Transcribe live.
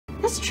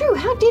That's true.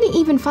 How did he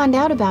even find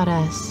out about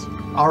us?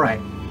 All right.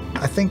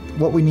 I think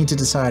what we need to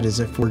decide is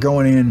if we're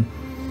going in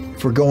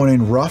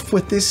rough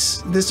with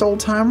this old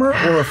timer,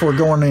 or if we're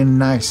going in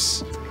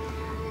nice.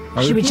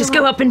 Should we just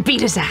go up and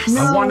beat his ass?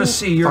 No. I want to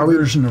see your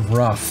version of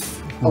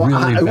rough.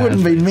 Really it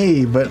wouldn't be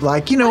me, but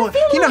like you know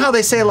how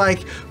they say like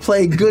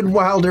play good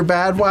Wilder,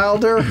 bad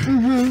Wilder.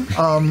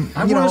 Mm-hmm.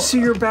 I want to see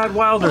your bad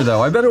Wilder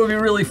though. I bet it would be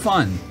really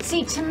fun.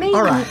 See, to me.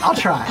 All right, I'll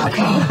try.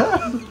 Okay.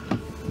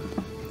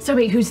 So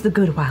wait, who's the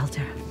good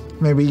Wilder?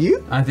 Maybe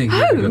you. I think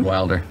you're the good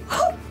Wilder.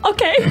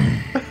 Okay.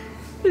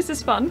 This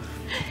is fun.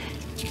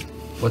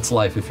 What's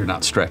life if you're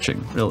not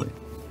stretching, really?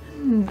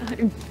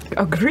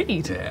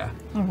 Agreed. Yeah.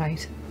 All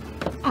right.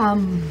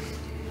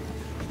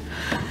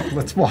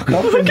 Let's walk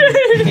up and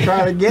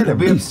try to get him.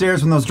 Be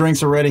upstairs when those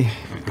drinks are ready.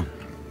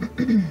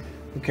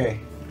 Okay.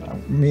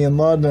 Me and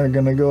Lud are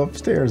gonna go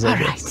upstairs, I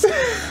guess.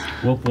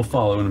 We'll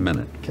follow in a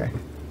minute. Okay.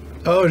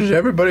 Oh, did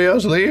everybody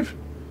else leave?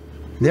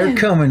 They're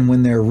coming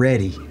when they're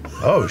ready.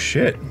 Oh,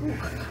 shit.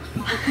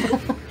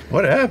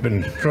 What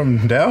happened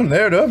from down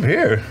there to up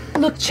here?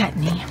 Look,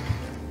 Chetney.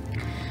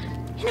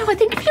 You know, I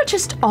think if you're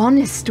just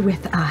honest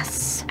with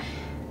us,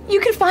 you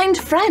could find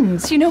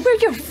friends. You know, we're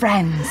your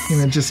friends. I'm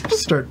gonna just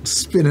start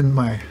spinning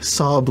my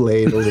saw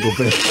blade a little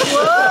bit.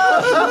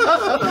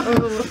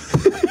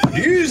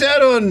 Do you use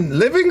that on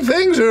living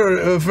things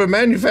or for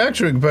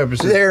manufacturing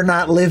purposes? They're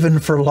not living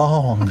for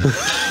long.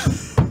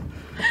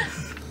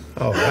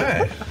 All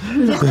right.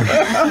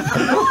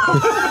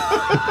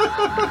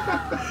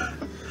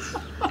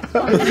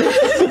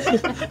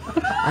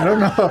 I don't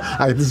know.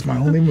 This is my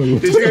only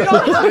move.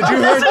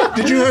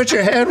 Did you hurt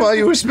your hand while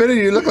you were spinning?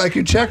 You look like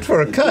you checked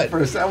for a cut.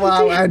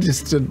 Well, yeah,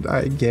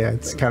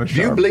 it's kind of sharp.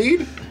 Do you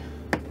bleed?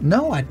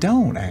 No, I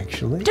don't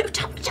actually.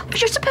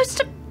 You're supposed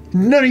to.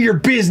 None of your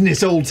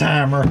business, old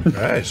timer.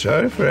 Right,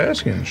 sorry for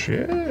asking.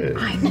 Shit.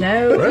 I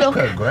know. Fresh Look,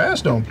 cut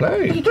grass don't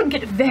play. he can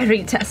get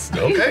very testy.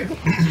 Okay.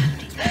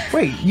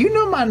 Wait, you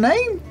know my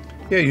name?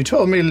 Yeah, you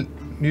told me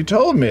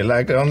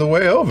like on the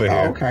way over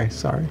here. Oh, okay,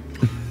 sorry.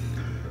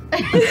 I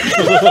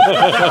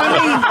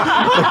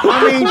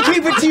mean,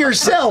 keep it to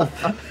yourself.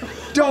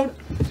 Don't.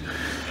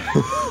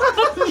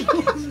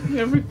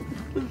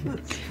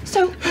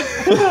 So,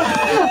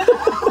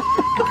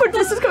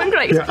 this is going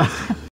great. Yeah.